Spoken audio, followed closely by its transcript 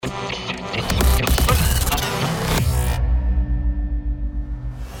For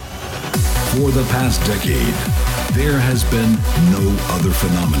the past decade, there has been no other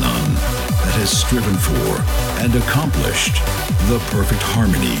phenomenon that has striven for and accomplished the perfect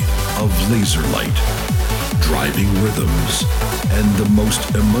harmony of laser light, driving rhythms, and the most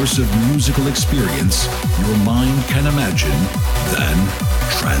immersive musical experience your mind can imagine than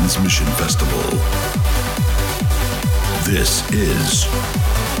Transmission Festival. This is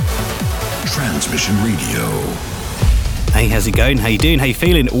Transmission Radio. Hey, how's it going? How you doing? How you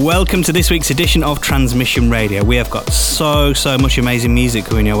feeling? Welcome to this week's edition of Transmission Radio. We have got so much amazing music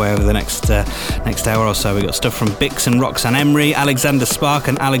coming your way over the next hour or so. We've got stuff from Bix and Roxanne Emery, Alexander Spark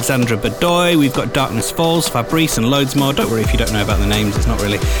and Alexandra Badoy. We've got Darkness Falls, Fabrice and loads more. Don't worry if you don't know about the names, it's not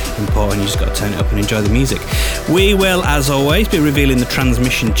really important. You just got to turn it up and enjoy the music. We will, as always, be revealing the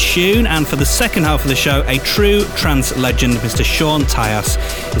Transmission tune, and for the second half of the show, a true trance legend, Mr. Sean Tyas,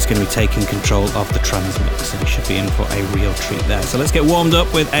 is going to be taking control of the Transmix, so you should be in for a real treat there. So let's get warmed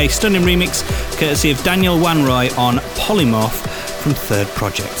up with a stunning remix courtesy of Daniel Wanroy on Polymorph from Third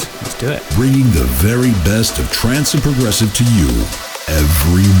Project. Let's do it. Bringing the very best of trance and progressive to you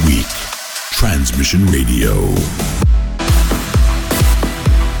every week. Transmission Radio.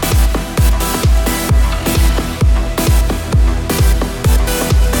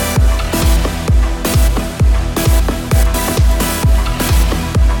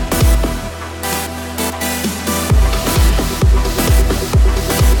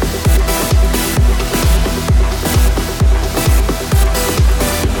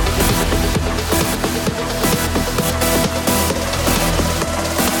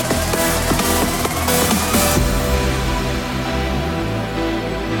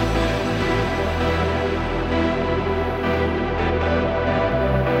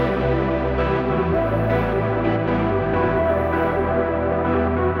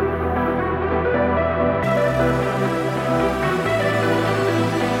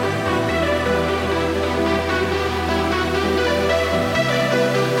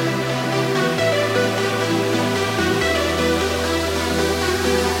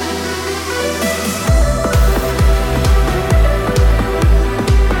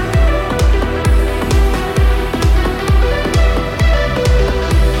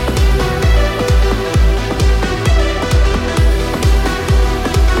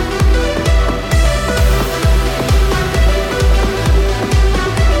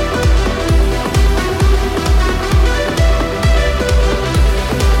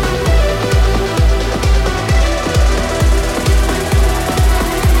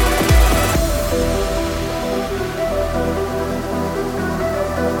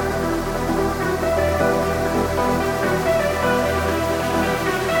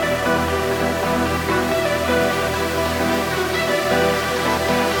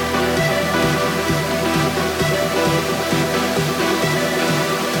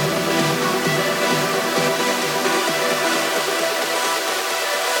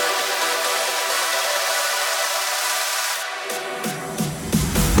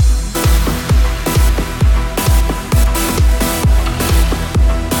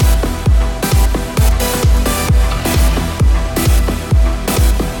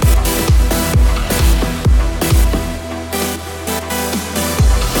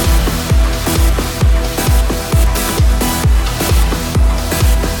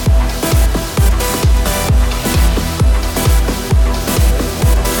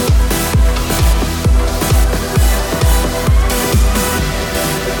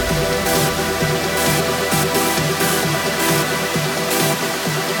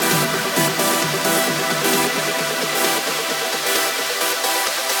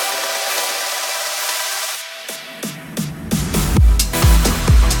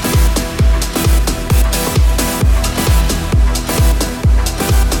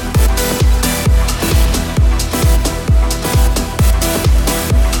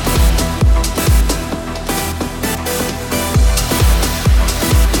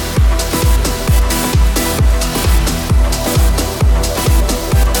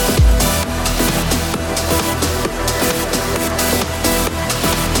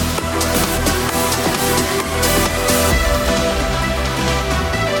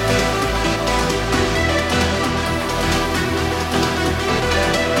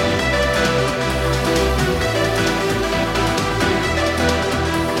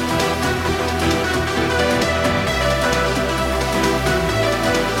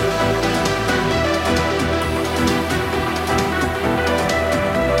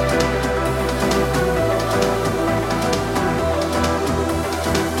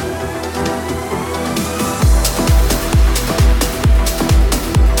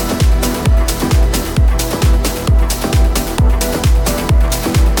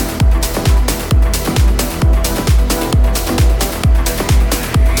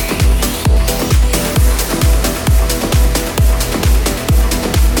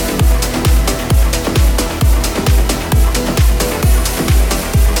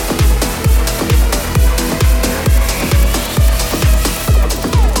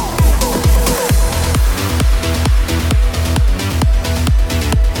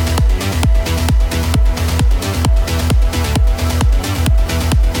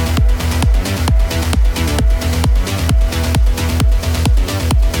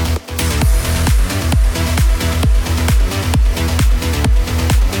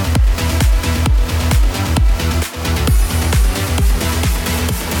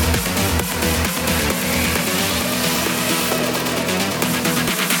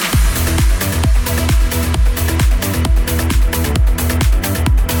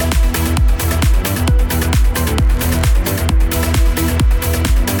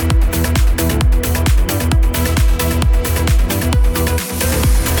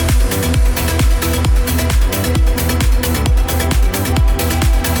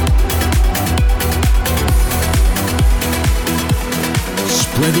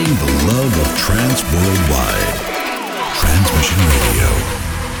 dance worldwide. Transmission Radio.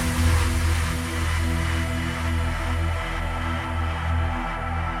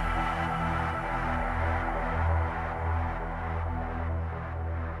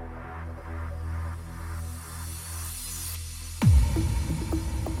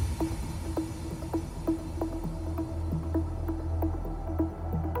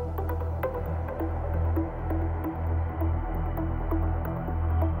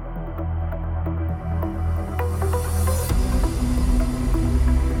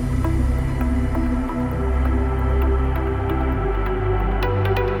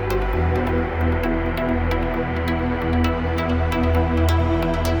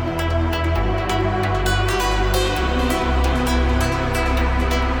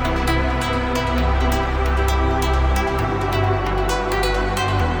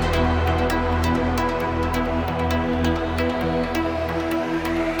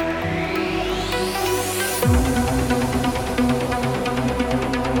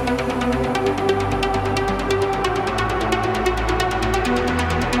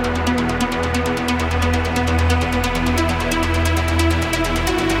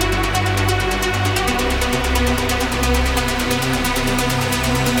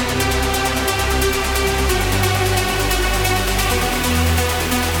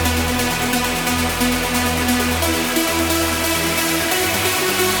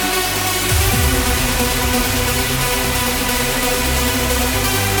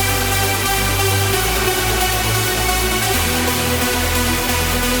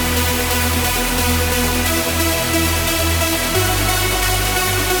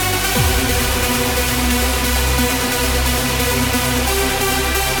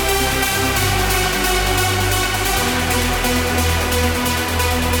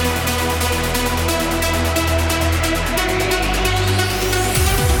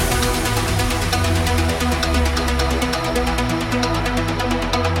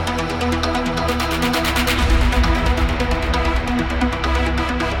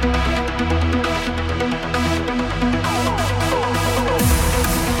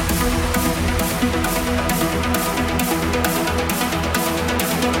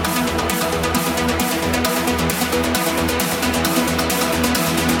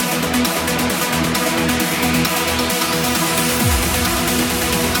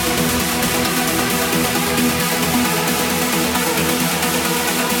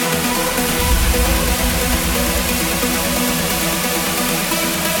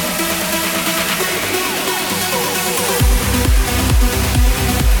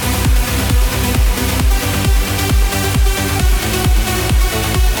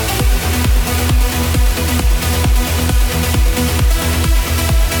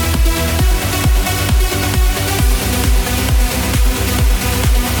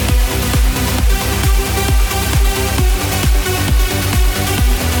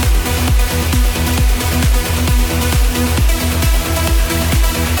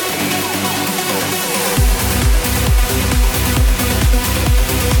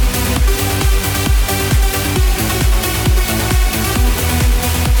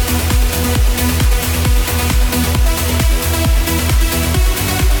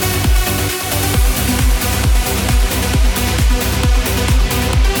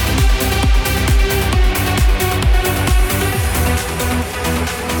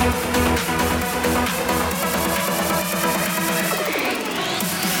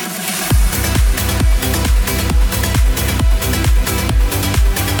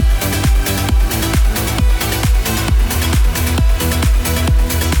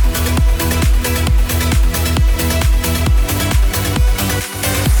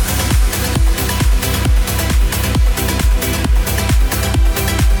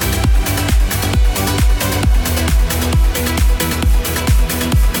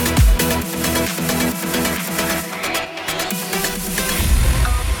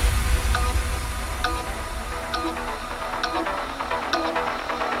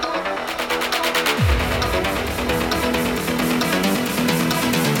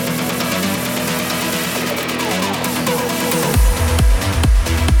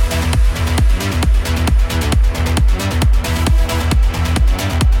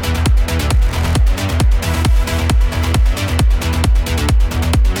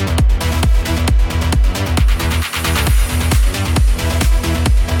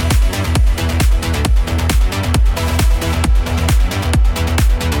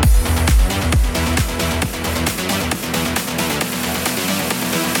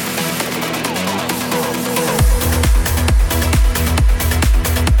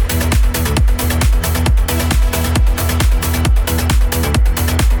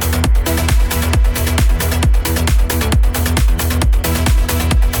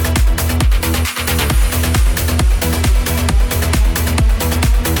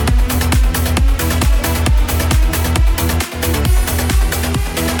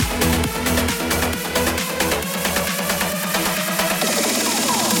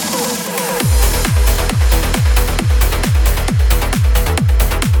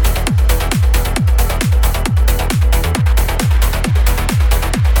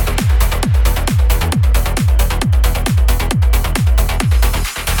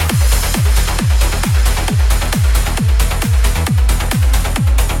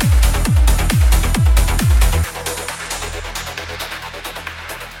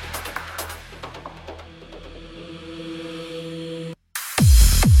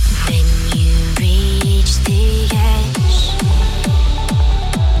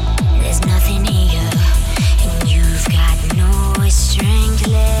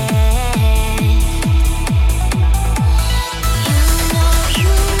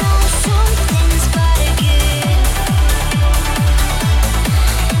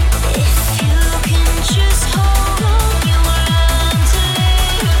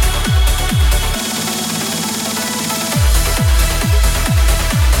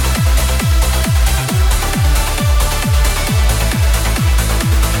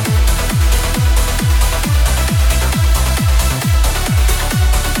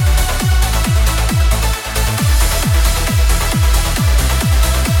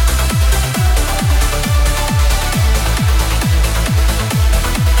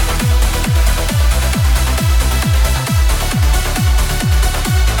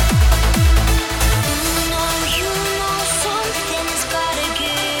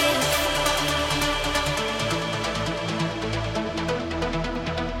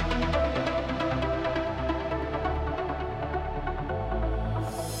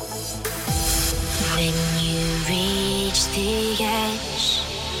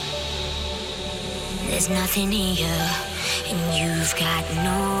 there's nothing here, and you've got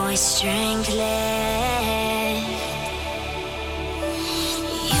no strength left.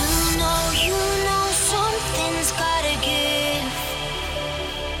 You know something's gotta give.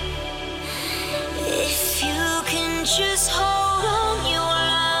 If you can just hold on, you'll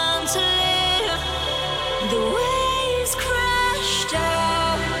learn to live. The waves crash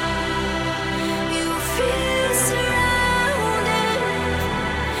down, you feel surrounded,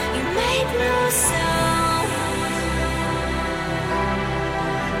 you make no sound.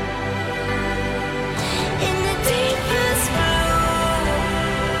 In the deepest blue,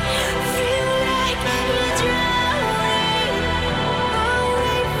 feel like you're drowning. I'll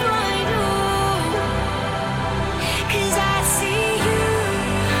wait for you, 'cause I see you,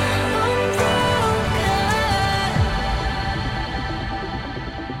 I'm broken.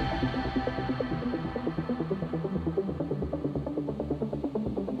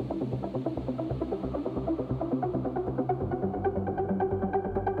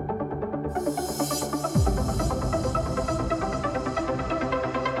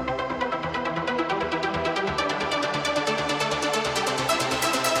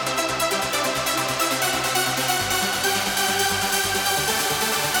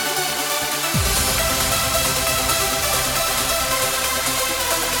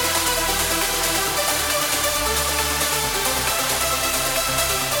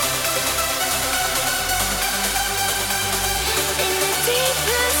 In the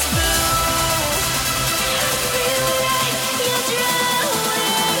deepest blue, feel like you're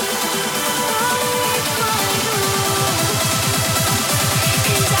drowning. I'll wait for you,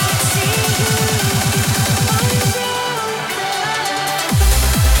 'cause I see you, I'm broken.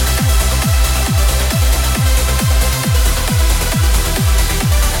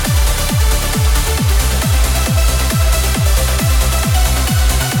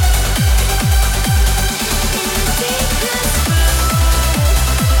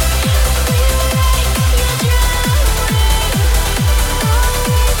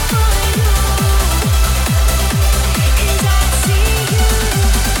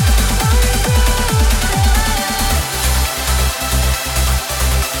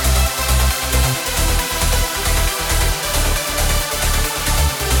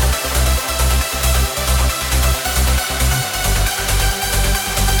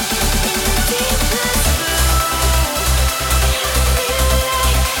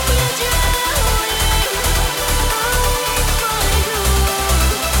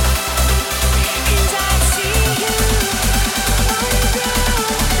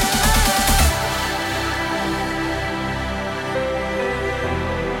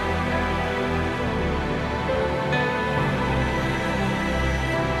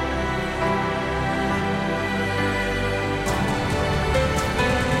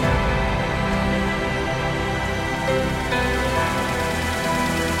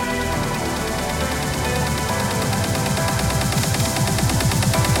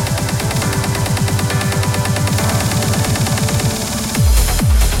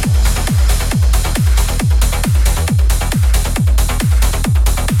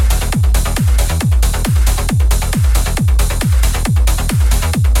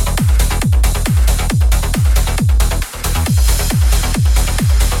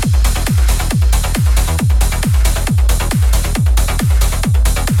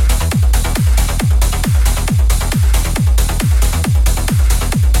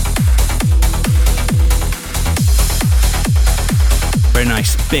 Very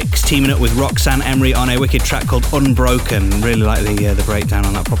nice. Bix teaming up with Roxanne Emery on a wicked track called Unbroken. Really like the breakdown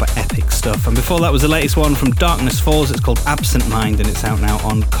on that, proper epic stuff. And before that was the latest one from Darkness Falls. It's called Absent Mind, and it's out now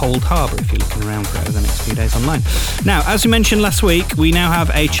on Cold Harbour if you're looking around for it over the next few days online. Now, as we mentioned last week, we now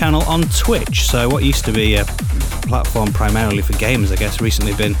have a channel on Twitch. So what used to be a platform primarily for gamers, I guess,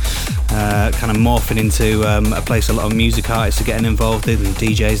 recently been kind of morphing into a place a lot of music artists are getting involved in, and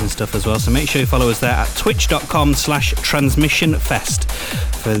DJs and stuff as well. So make sure you follow us there at twitch.com/transmissionfest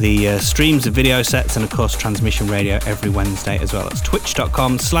for the streams of video sets, and of course Transmission Radio every Wednesday as well. That's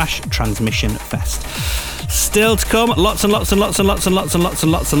twitch.com/transmissionfest. Still to come, lots and lots and lots and lots and lots and lots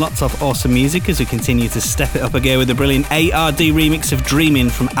and lots and lots of awesome music as we continue to step it up again with the brilliant ARD remix of Dreaming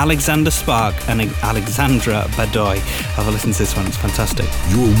from Alexander Spark and Alexandra Badoy. Have a listen to this one, it's fantastic.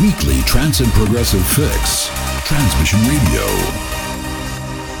 Your weekly trance and progressive fix. Transmission Radio.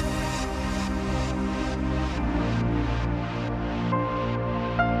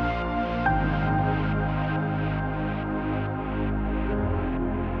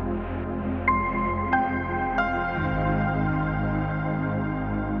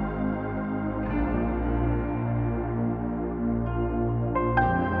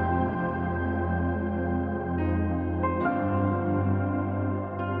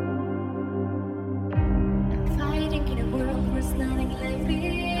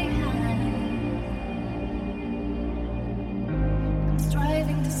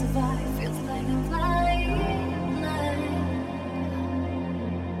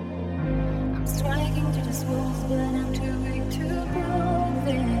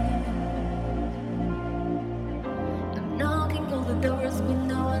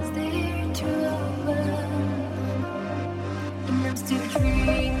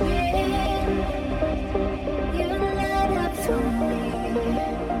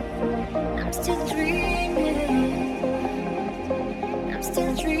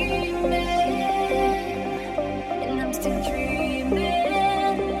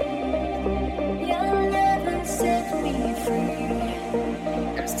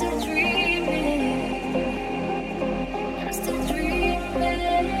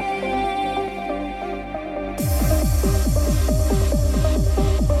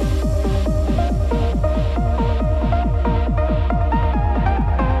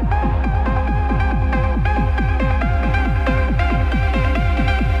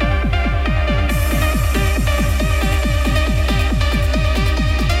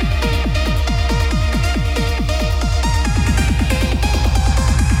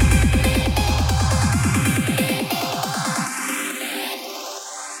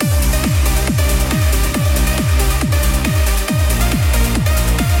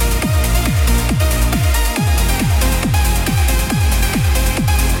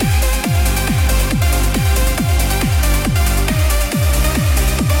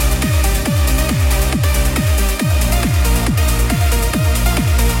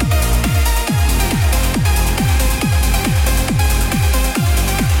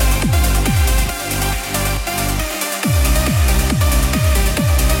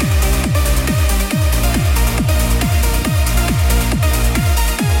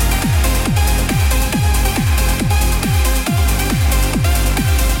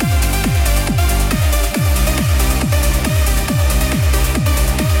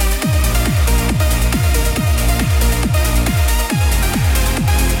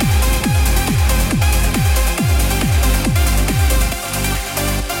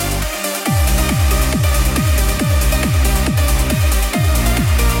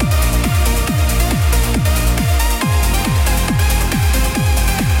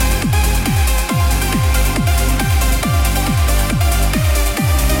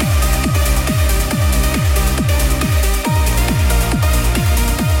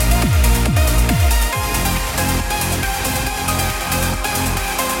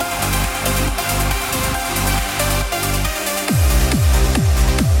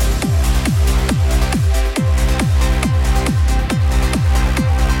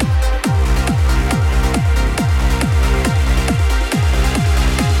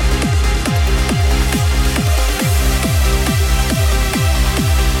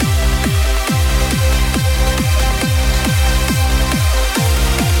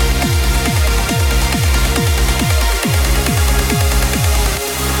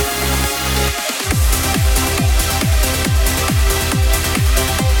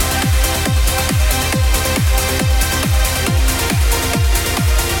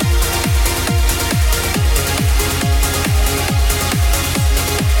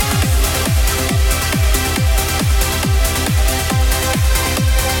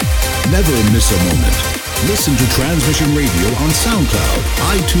 Never miss a moment. Listen to Transmission Radio on SoundCloud,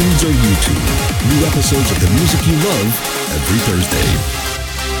 iTunes, or YouTube. New episodes of the music you love every Thursday.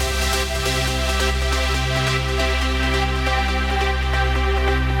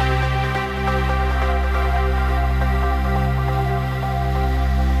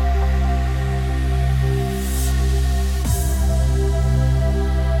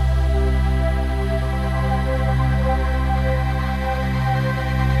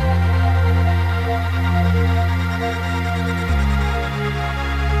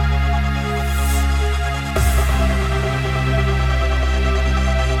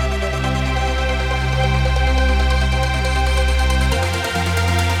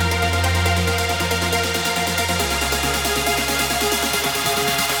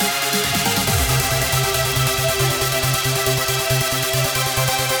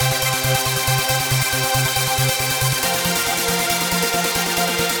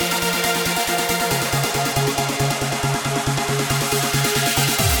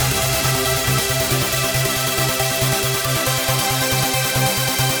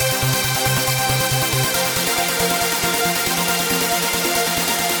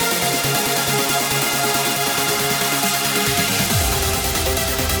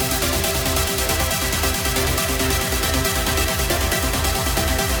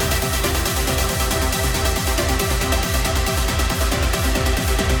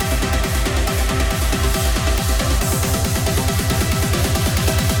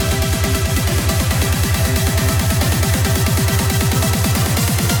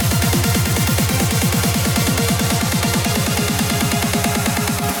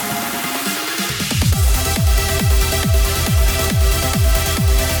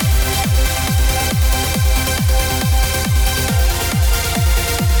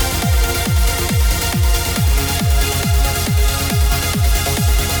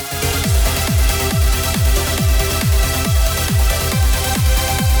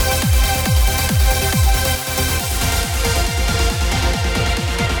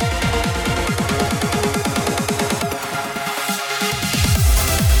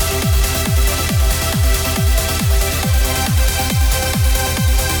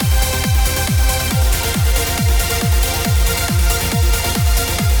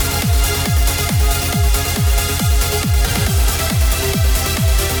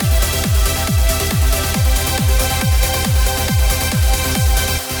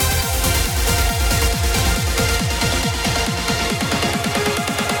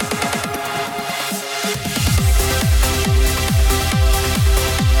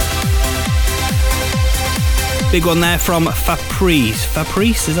 Big one there from Fabrice.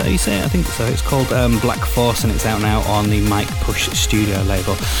 Fabrice, is that how you say it? I think so. It's called Black Force, and it's out now on the Mike Push Studio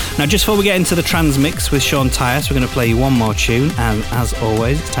label. Now, just before we get into the Transmix with Sean Tyas, we're going to play you one more tune, and as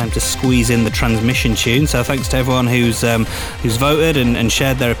always, it's time to squeeze in the transmission tune. So thanks to everyone who's voted and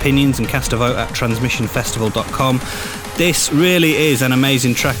shared their opinions and cast a vote at transmissionfestival.com. This really is an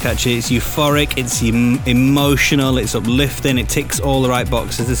amazing track, actually. It's euphoric, it's emotional, it's uplifting, it ticks all the right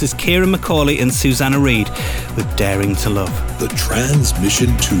boxes. This is Kieran Macaulay and Susanna Reid with Daring to Love. The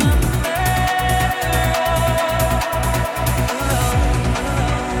Transmission Tune.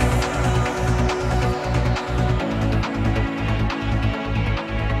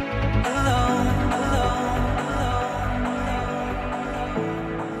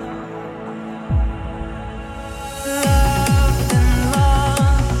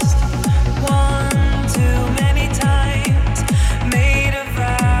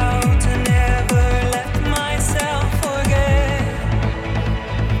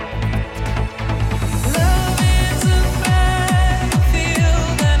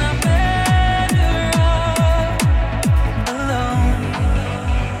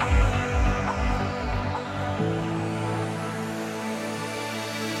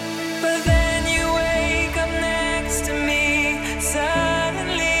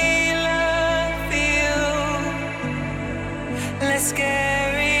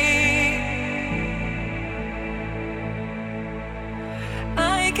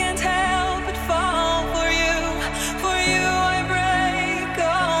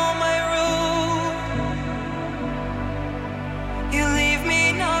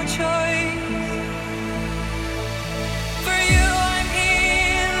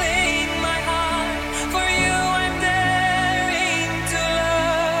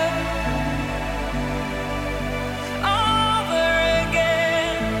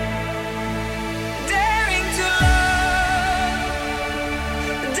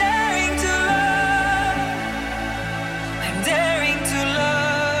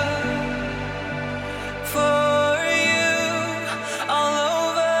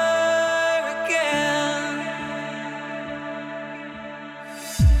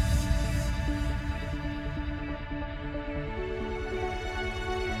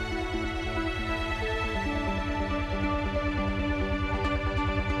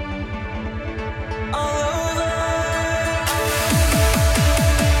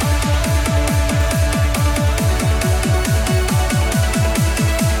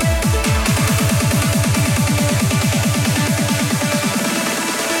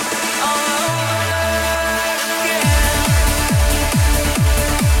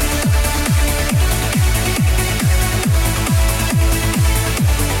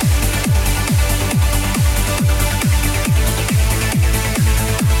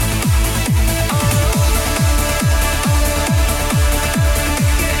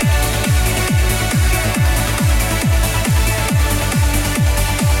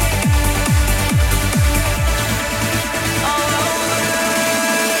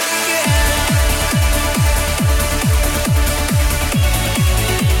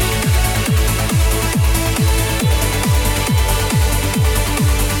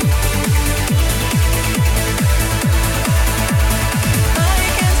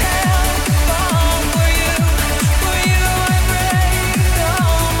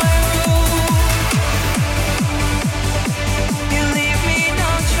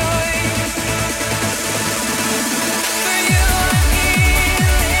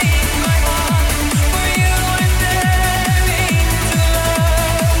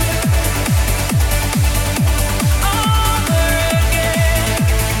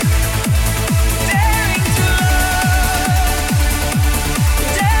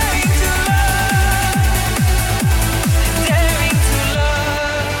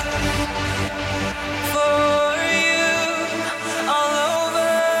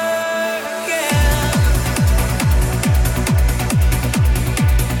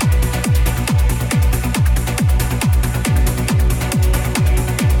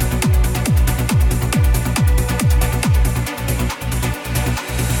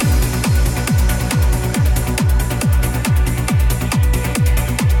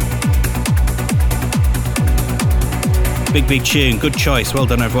 Big tune, good choice, well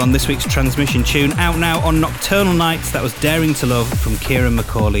done everyone. This week's transmission tune out now on Nocturnal Nights. That was Daring to Love from Kieran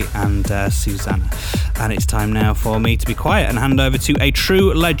McCauley and Susanna. And it's time now for me to be quiet and hand over to a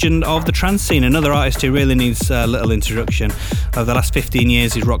true legend of the trance scene, another artist who really needs a little introduction. Over the last 15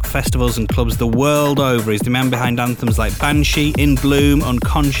 years, he's rocked festivals and clubs the world over. He's the man behind anthems like Banshee, In Bloom,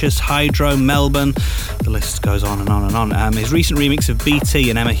 Unconscious, Hydro, Melbourne. The list goes on and on and on. His recent remix of BT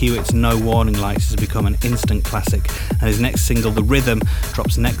and Emma Hewitt's No Warning Lights has become an instant classic, and his next single, The Rhythm,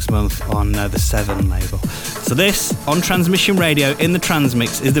 drops next month on the Seven label. So this, on Transmission Radio in the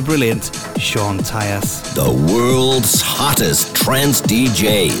Transmix, is the brilliant Sean Tyas. The world's hottest trance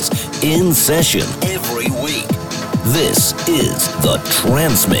DJs in session every week. This is the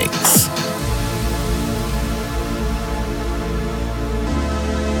Transmix.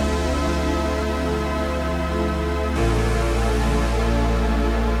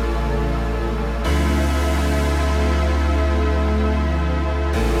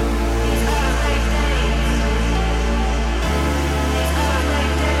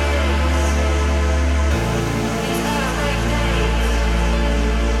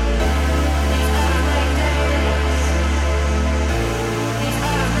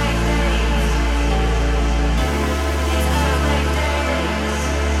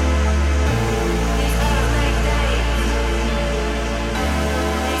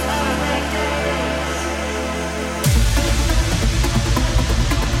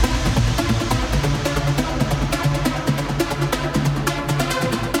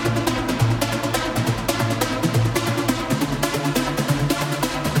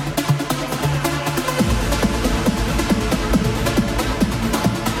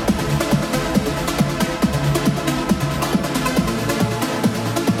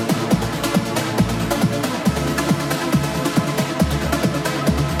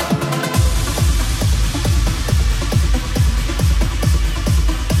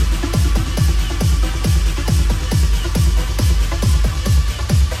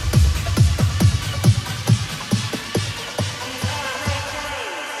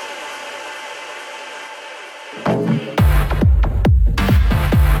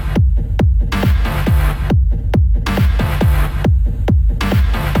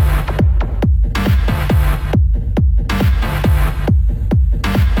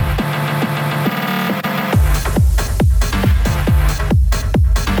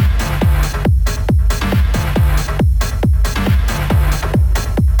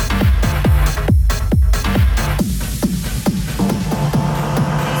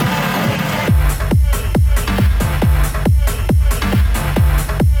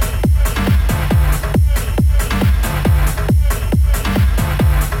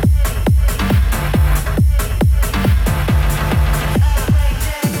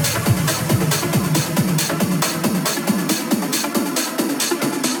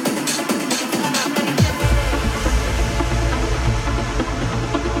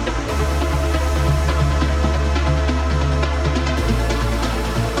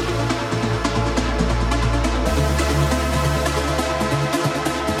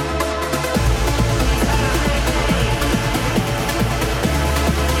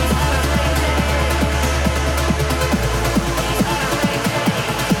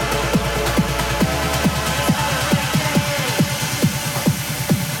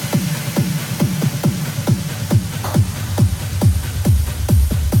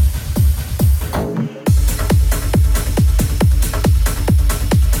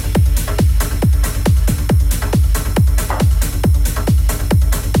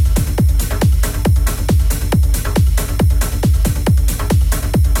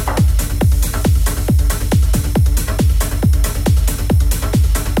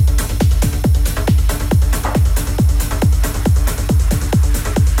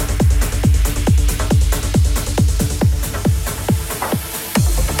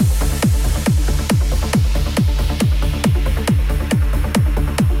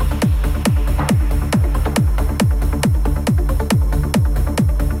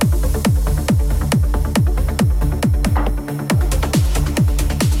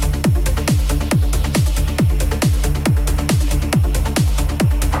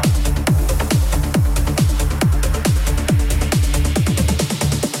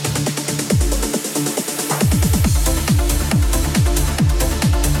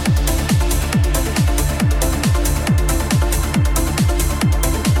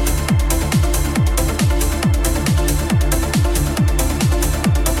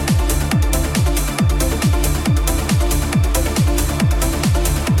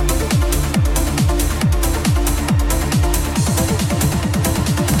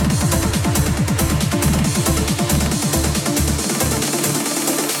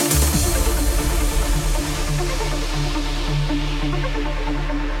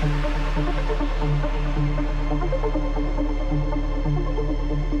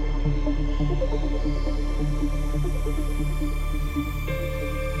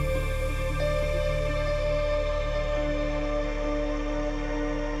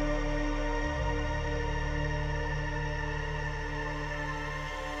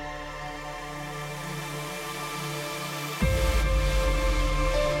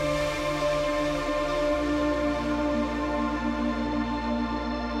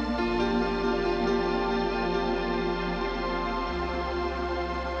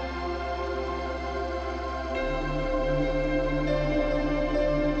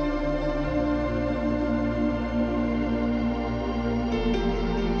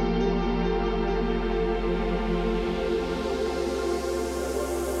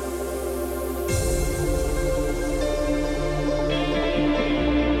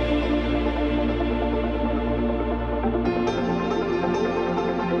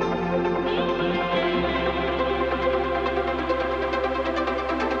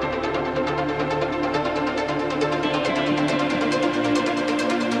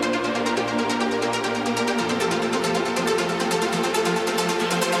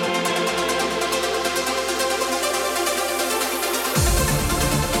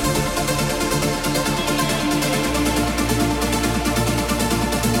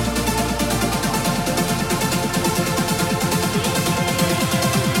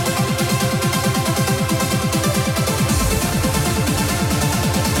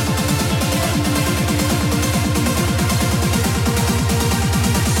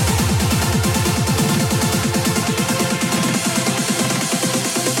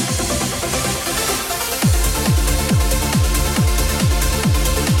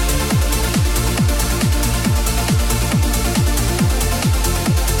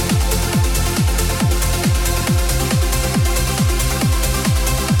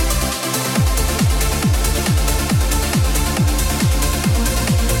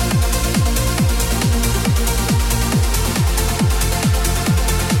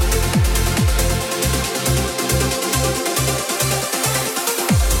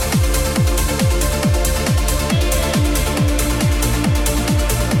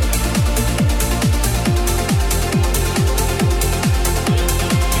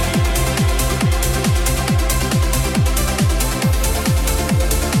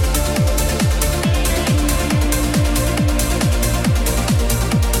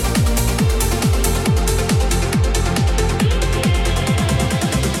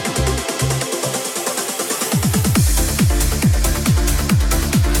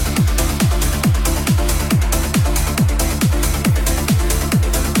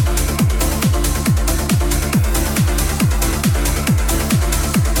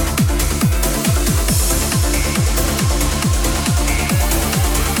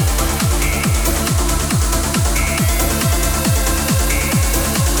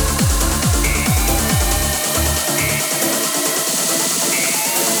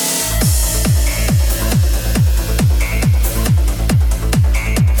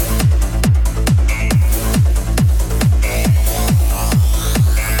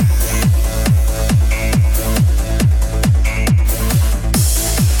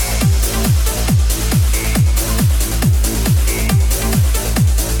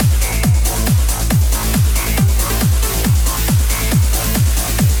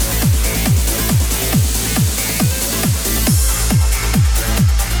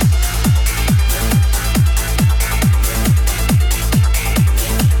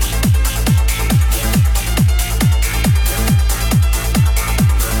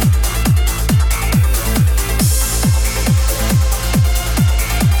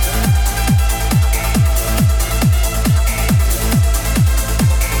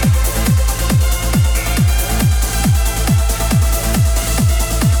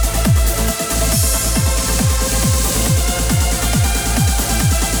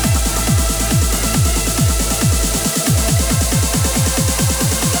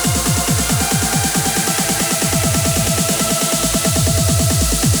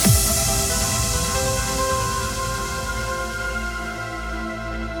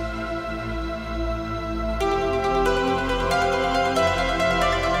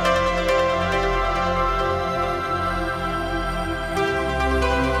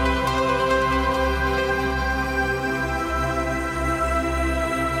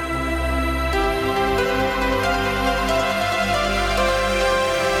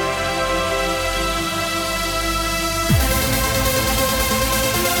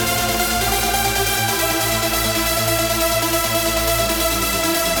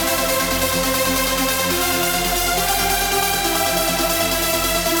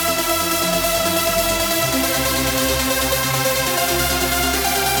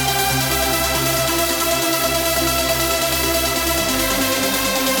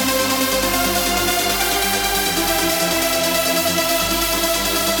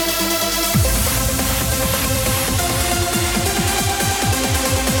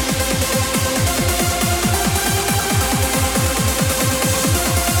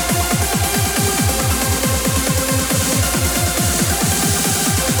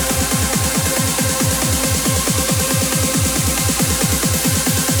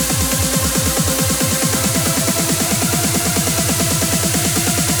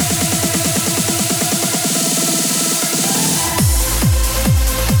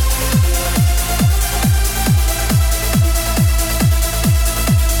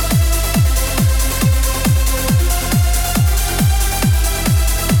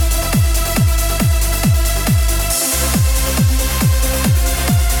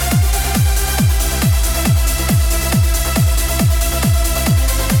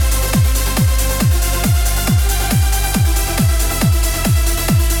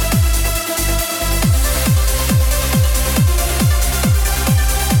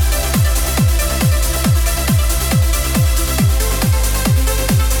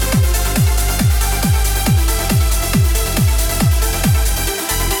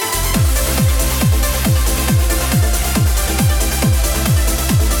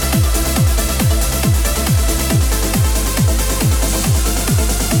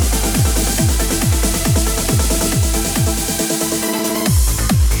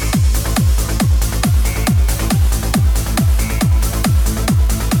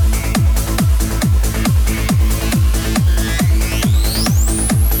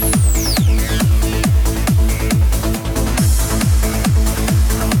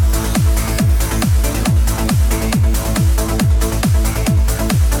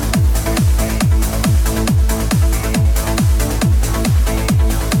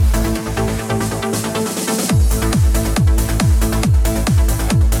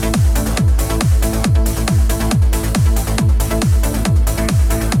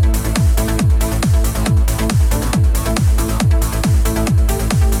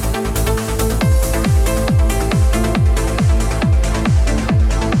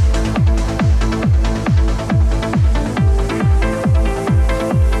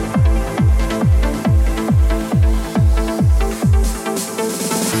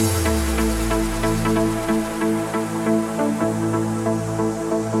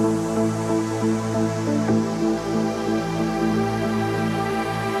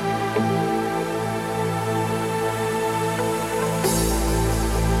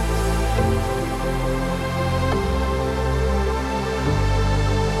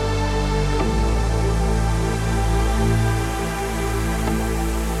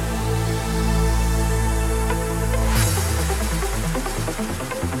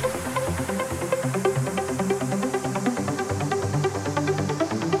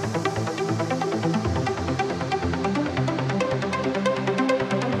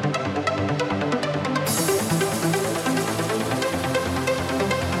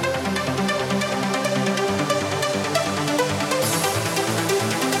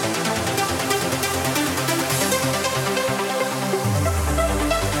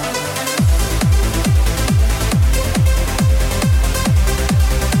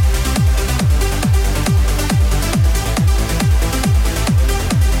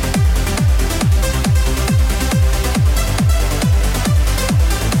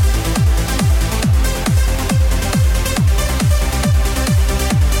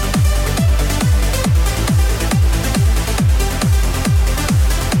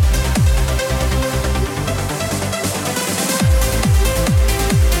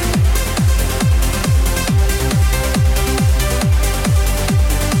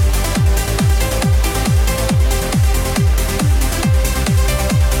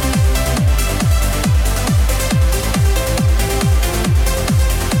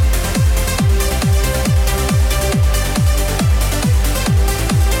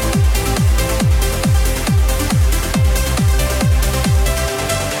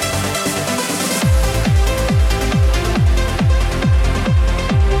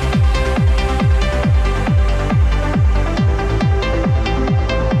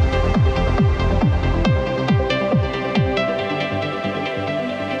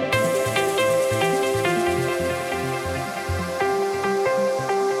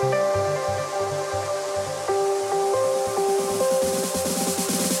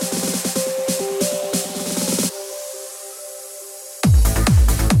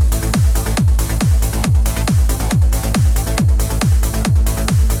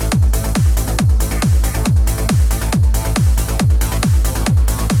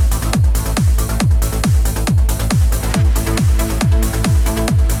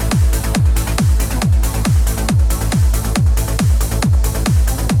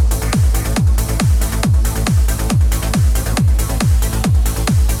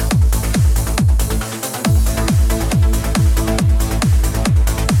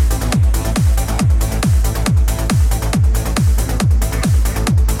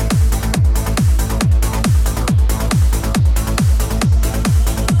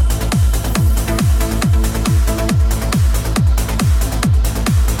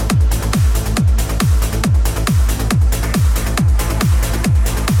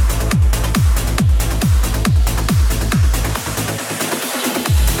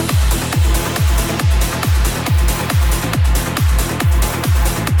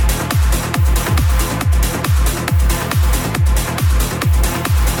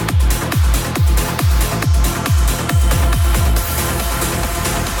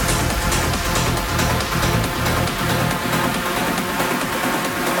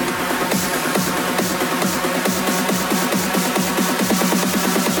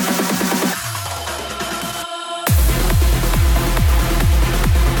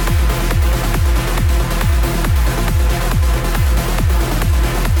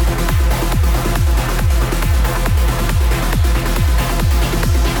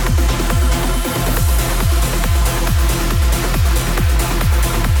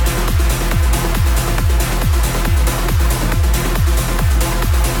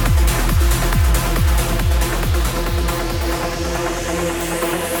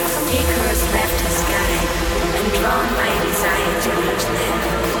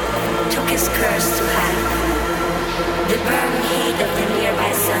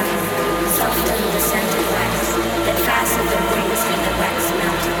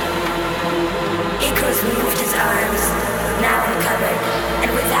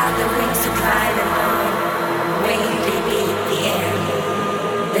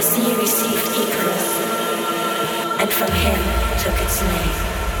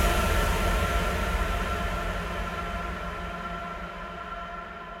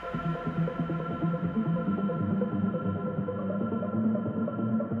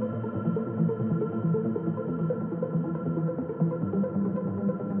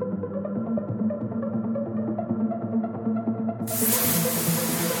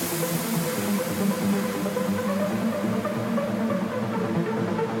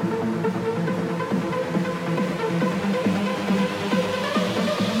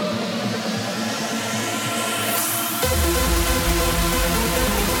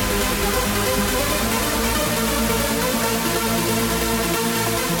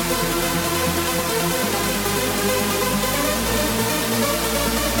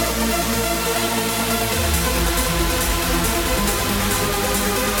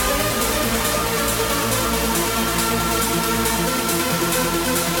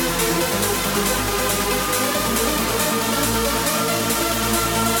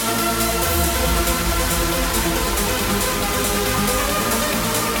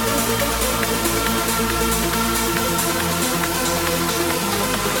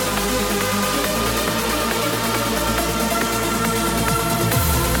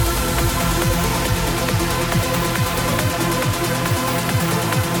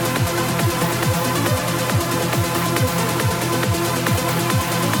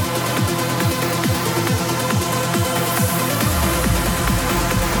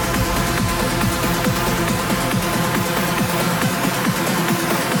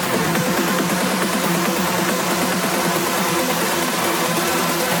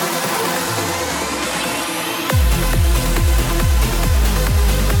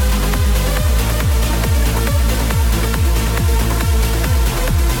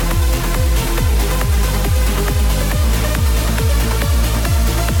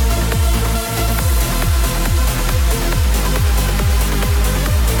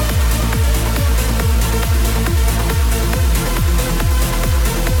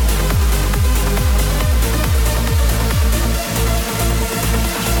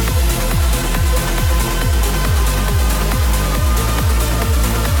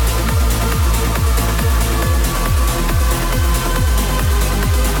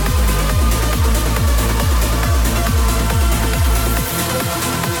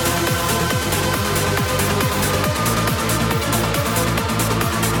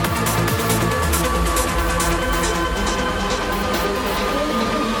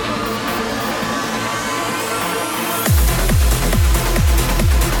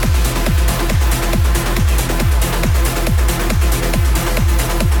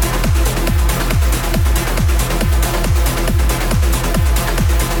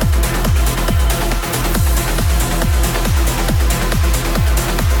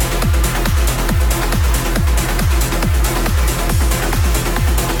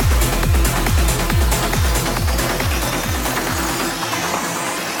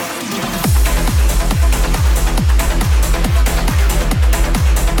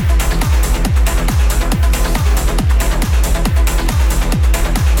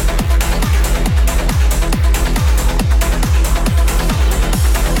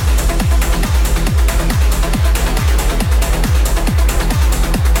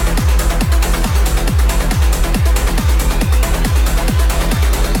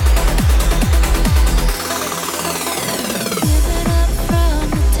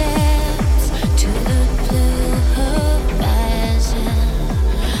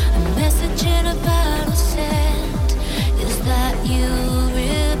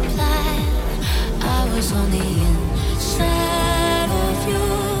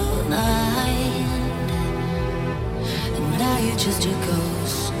 just a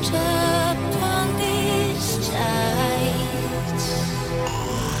ghost upon these tides.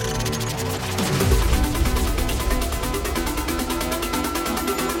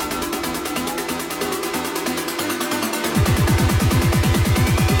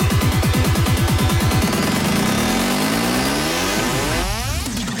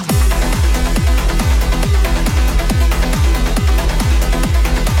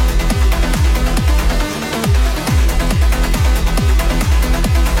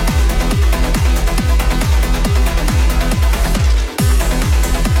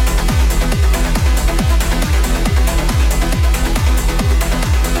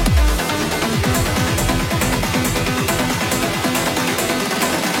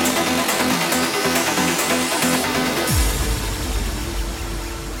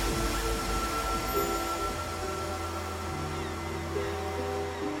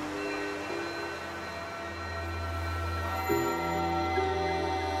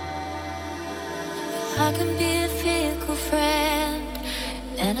 I can be a fickle friend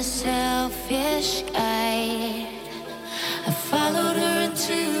and a selfish guide. I followed her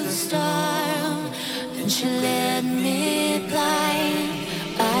into the storm and she led me blind.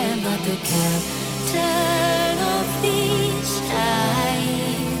 I am not the captain of these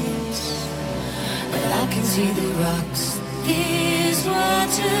tides, but I can see the rocks these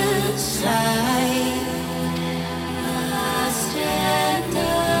waters slide. I stand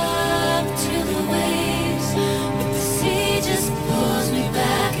up to the waves, but the sea just pulls me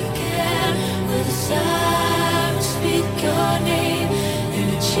back again. With a siren speak your name, and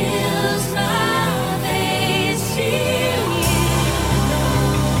it chills my veins. See no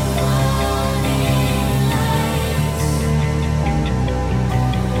warning lights.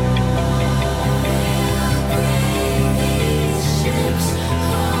 We'll bring these ships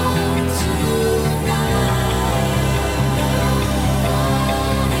home tonight. No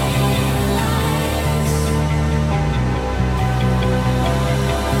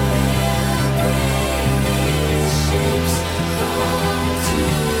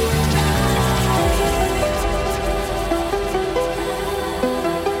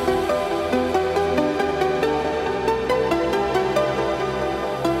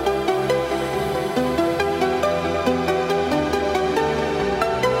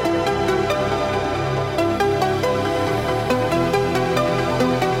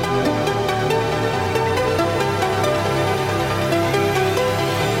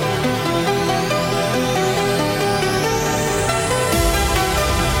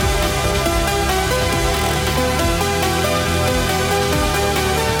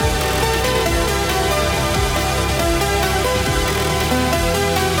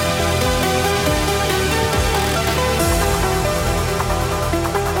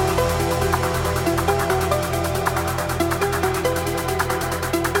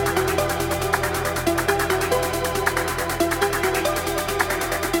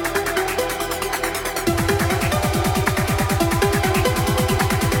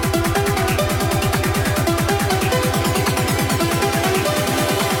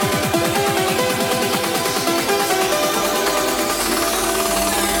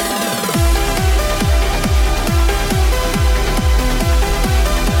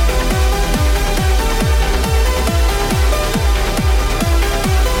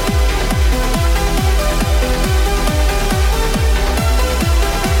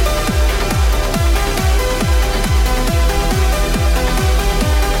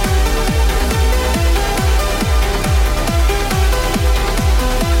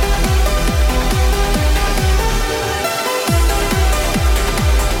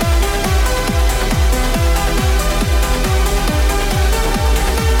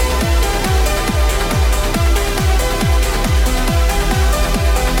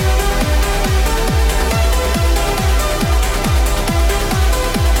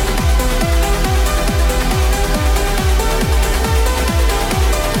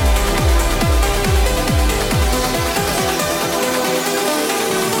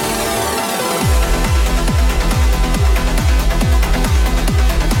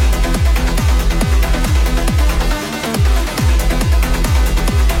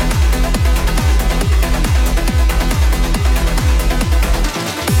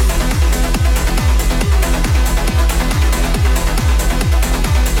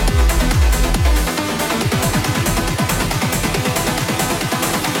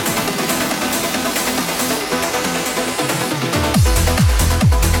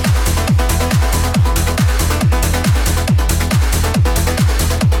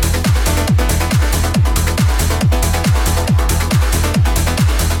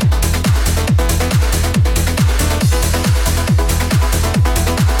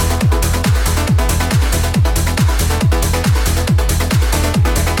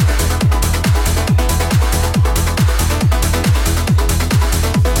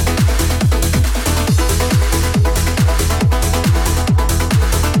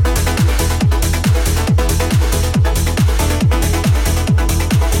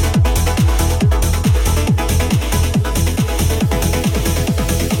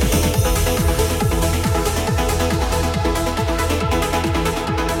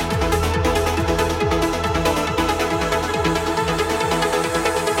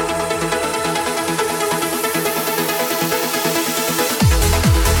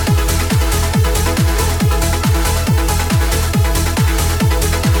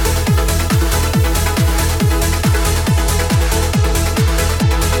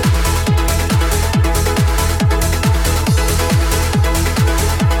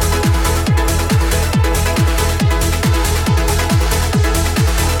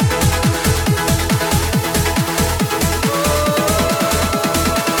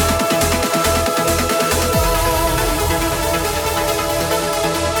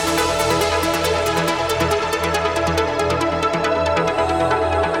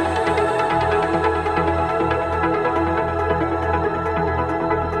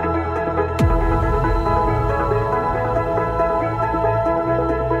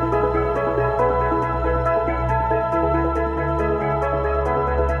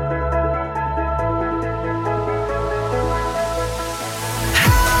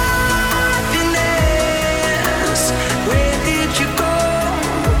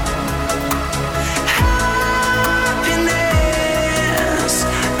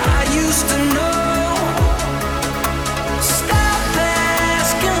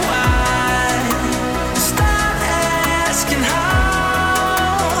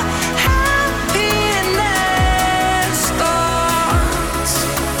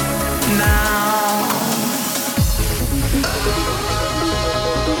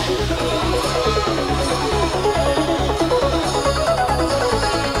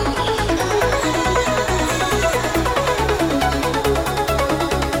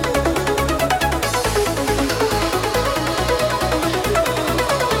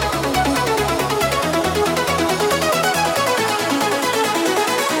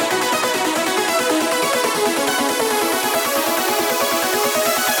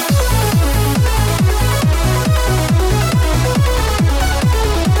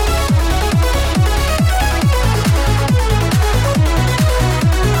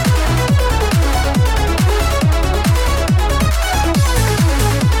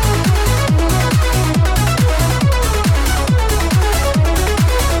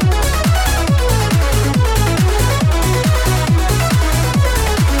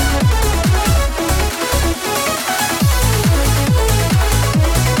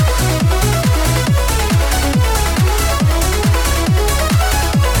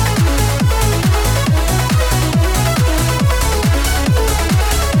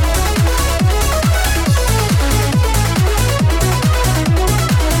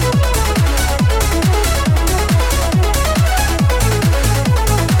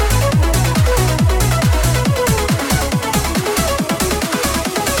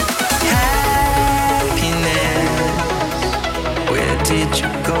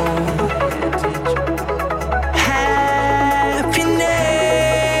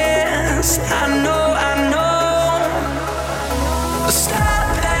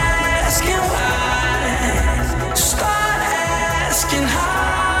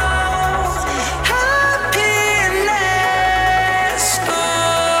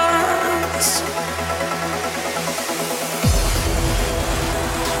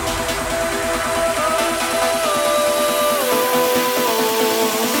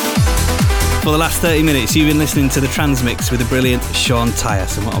For the last 30 minutes, you've been listening to the Transmix with the brilliant Sean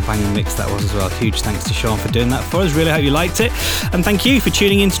Tyas, and what a banging mix that was as well. Huge thanks to Sean for doing that for us. Really hope you liked it, and thank you for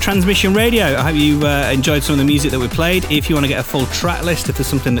tuning in to Transmission Radio. I hope you enjoyed some of the music that we played. If you want to get a full track list, if there's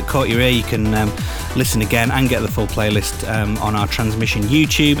something that caught your ear, you can listen again and get the full playlist on our Transmission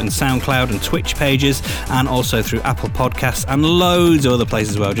YouTube and SoundCloud and Twitch pages, and also through Apple Podcasts and loads of other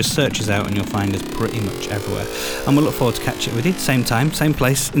places as well. Just search us out and you'll find us pretty much everywhere. And we'll look forward to catching up with you, same time, same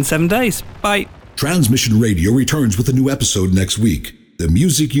place, in 7 days. Bye. Transmission Radio returns with a new episode next week. The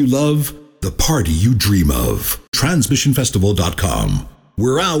music you love, the party you dream of. TransmissionFestival.com.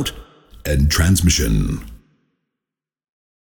 We're out, and Transmission.